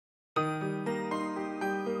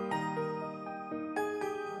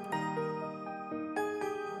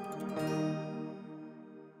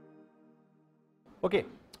Okay,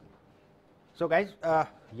 so guys,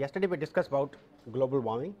 yesterday we discussed about global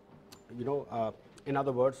warming, in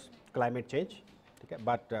other words, climate change. Okay,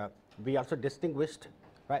 but we also distinguished,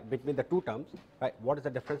 right, between the two terms, right. What is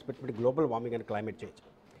the difference between global warming and climate change,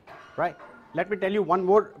 right? Let me tell you one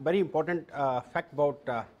more very important fact about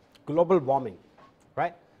global warming,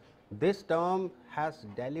 right? This term has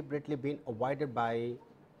deliberately been avoided by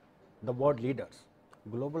the world leaders.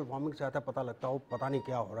 Global warming से आता पता लगता हो पता नहीं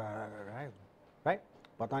क्या हो रहा है, राइट?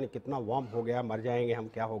 पता नहीं कितना वार्म हो गया, मर जाएंगे हम,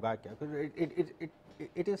 क्या होगा क्या,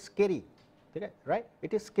 इट इज स्केरी, ठीक है, right?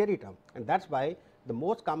 It is scary term and that's why the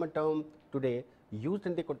most common term today used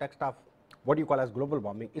in the context of what you call as global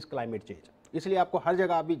warming is climate change. इसलिए आपको हर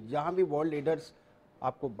जगह अभी जहाँ भी वर्ल्ड लीडर्स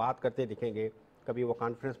आपको बात करते दिखेंगे, कभी वो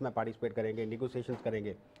कॉन्फ्रेंस में पार्टिसिपेट करेंगे, निगोसिएशंस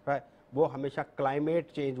करेंगे, राइट, वो हमेशा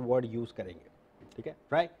क्लाइमेट चेंज वर्ड यूज़ करेंगे, ठीक है,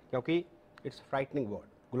 राइट? क्योंकि it's frightening word,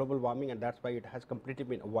 global warming, and that's why it has completely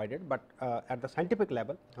been avoided. But at the scientific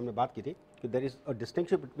level, हमने बात की थी कि there is a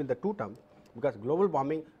distinction between the two terms, because global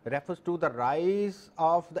warming refers to the rise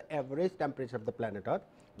of the average temperature of the planet Earth,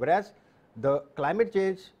 whereas the climate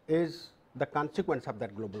change is the consequence of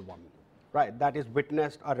that global warming, right? That is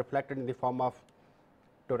witnessed or reflected in the form of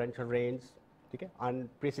torrential rains, okay,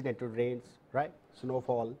 unprecedented rains, right,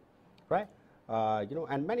 snowfall, right,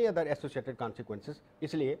 and many other associated consequences.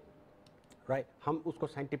 इसलिए right, हम उसको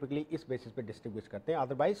scientifically इस basis पे distinguish करते हैं.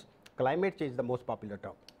 Otherwise climate change the most popular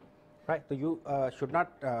term, right? तो you should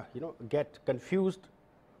not gate confused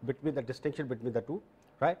between the distinction between the two,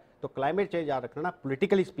 right? तो climate change याद रखना ना,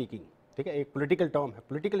 पॉलिटिकली स्पीकिंग, ठीक है, एक पॉलिटिकल टर्म है.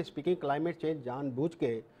 पॉलिटिकली स्पीकिंग क्लाइमेट चेंज जानबूझ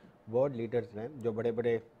के वर्ल्ड लीडर्स हैं, जो बड़े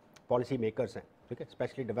बड़े पॉलिसी मेकर्स हैं, ठीक है,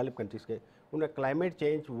 स्पेशली डेवलप कंट्रीज़ के, उन्होंने क्लाइमेट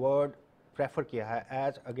चेंज वर्ड प्रेफर किया है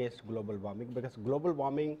as against global warming, because global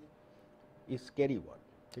warming is scary word,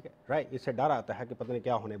 ठीक है, राइट? इससे डर आता है कि पता नहीं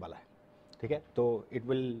क्या होने वाला है, ठीक है. तो it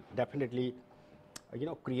will definitely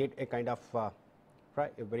create a kind of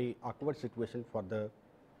right, a very awkward situation for the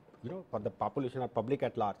for the population और public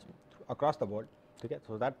at large across the world, ठीक है.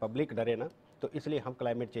 सो दैट पब्लिक डरे ना, तो इसलिए हम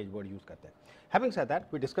क्लाइमेट चेंज वर्ड यूज़ करते हैं. Having said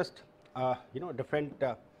that, we discussed different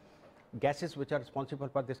gases which are responsible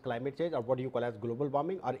for this climate change, or what you call as global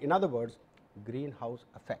warming, or in other words greenhouse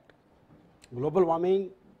effect. Global warming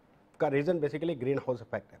का reason basically green house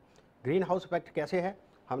effect है. Green house effect कैसे है?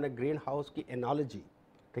 हमने green house की analogy,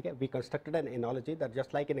 ठीक है, we constructed N analogy that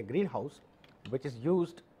just like in A green house which is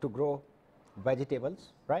used to grow vegetables,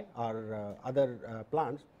 right, or other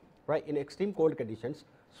plants, right, in extreme cold conditions,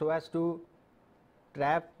 so as to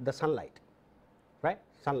trap the sunlight, right,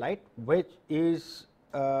 sunlight which is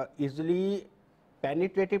easily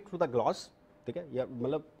penetrative through the glass, ठीक है, या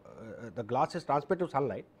मतलब the glass is transmitted to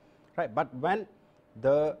sunlight, right, but when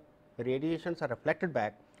the radiations are reflected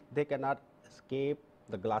back, they cannot escape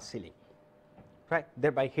the glass ceiling, right,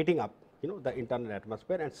 thereby heating up the internal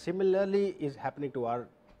atmosphere. And similarly is happening to our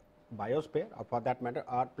biosphere, or for that matter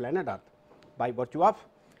our planet Earth, by virtue of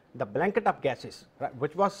the blanket of gases, right,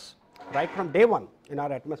 which was right from day one in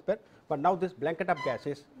our atmosphere, but now this blanket of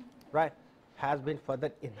gases, right, has been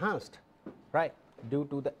further enhanced, right, due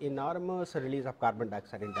to the enormous release of carbon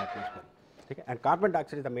dioxide in the atmosphere, ठीक है. And carbon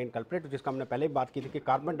dioxide is the main culprit, जिसका हमने पहले भी बात की थी कि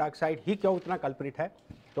कार्बन डाइऑक्साइड ही क्यों इतना कल्प्रिट है.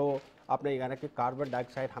 तो आपने ये कहना कि कार्बन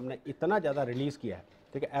डाइऑक्साइड हमने इतना ज़्यादा रिलीज़ किया है,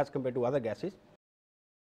 ठीक है, as compare to other gases,